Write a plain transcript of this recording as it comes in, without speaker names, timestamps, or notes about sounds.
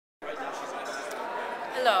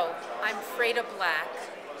Hello, I'm Freyda Black,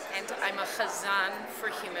 and I'm a Chazan for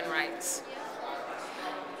human rights.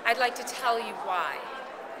 I'd like to tell you why.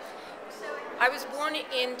 I was born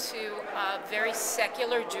into a very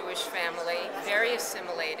secular Jewish family, very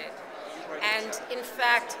assimilated, and in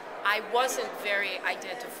fact, I wasn't very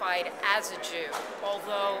identified as a Jew,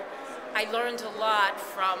 although I learned a lot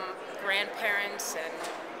from grandparents and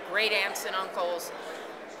great aunts and uncles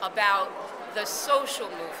about the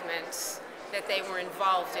social movements that they were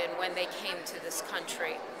involved in when they came to this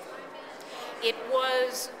country. It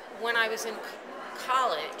was when I was in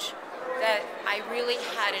college that I really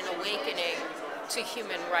had an awakening to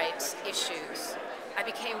human rights issues. I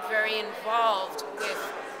became very involved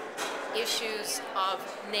with issues of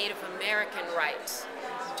Native American rights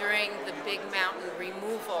during the Big Mountain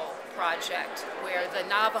Removal Project, where the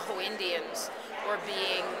Navajo Indians were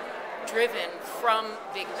being driven from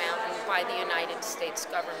Big Mountain by the United States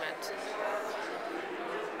government.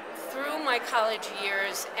 Through my college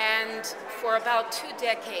years and for about 2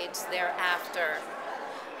 decades thereafter,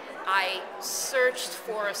 I searched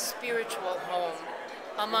for a spiritual home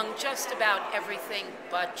among just about everything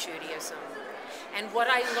but Judaism. And what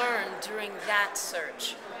I learned during that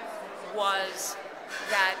search was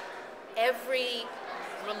that every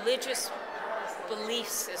religious belief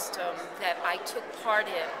system that I took part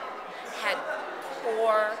in had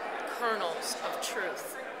core kernels of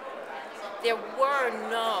truth. There were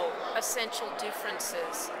no essential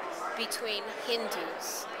differences between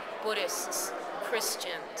Hindus, Buddhists,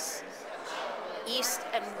 Christians. East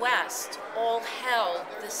and West all held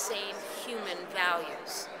the same human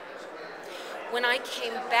values. When I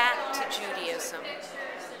came back to Judaism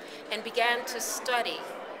and began to study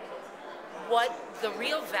what the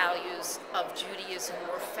real values of Judaism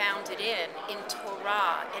were founded in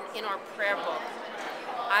Torah and in our prayer book,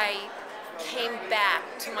 I came back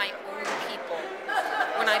to my own people.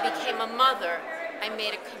 When I became a mother, I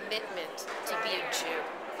made a commitment to be a Jew.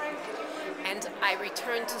 And I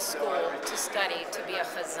returned to school to study to be a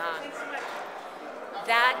Chazan.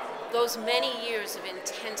 Those many years of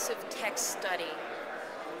intensive text study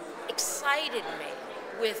excited me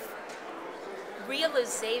with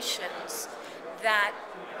realizations that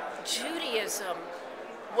Judaism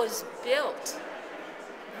was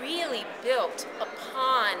really built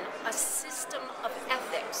upon a system of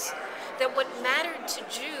ethics, that what mattered to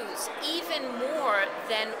Jews even more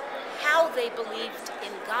than how they believed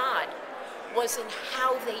in God was in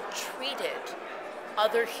how they treated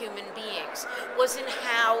other human beings, was in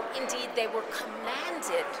how indeed they were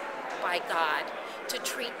commanded by God to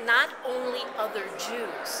treat not only other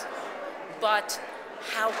Jews, but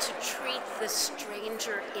how to treat the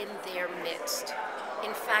stranger in their midst.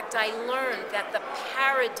 In fact, I learned that the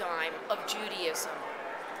paradigm of Judaism,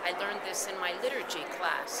 I learned this in my liturgy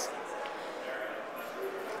class,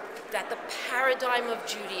 that the paradigm of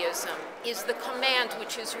Judaism is the command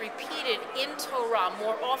which is repeated in Torah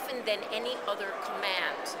more often than any other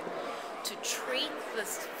command, to treat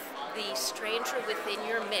the stranger within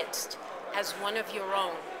your midst as one of your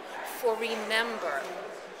own. For remember,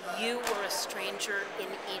 you were a stranger in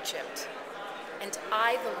Egypt, and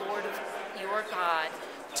I, the Lord of your God,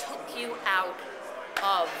 took you out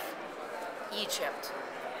of Egypt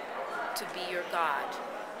to be your God.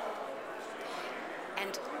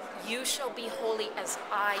 And you shall be holy as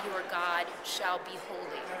I, your God, shall be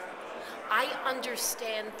holy. I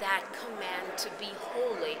understand that command to be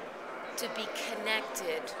holy, to be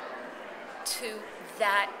connected to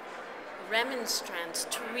that remonstrance,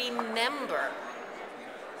 to remember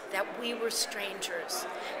that we were strangers.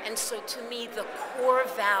 And so to me, the core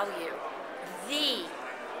value, the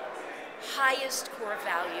highest core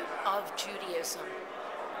value of Judaism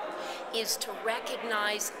is to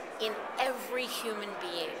recognize in every human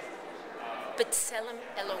being, B'Tselem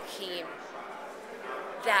Elohim,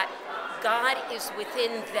 that God is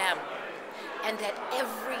within them, and that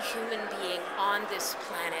every human being on this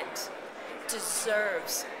planet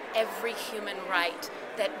deserves every human right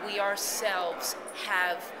that we ourselves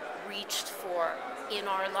have reached for in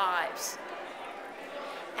our lives.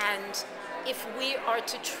 And if we are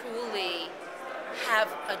to truly have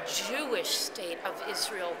a Jewish state of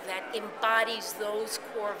Israel that embodies those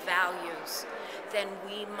core values, then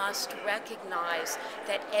we must recognize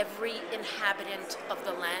that every inhabitant of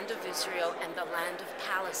the land of Israel and the land of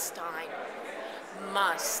Palestine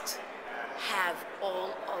must have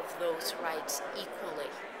all of those rights equally.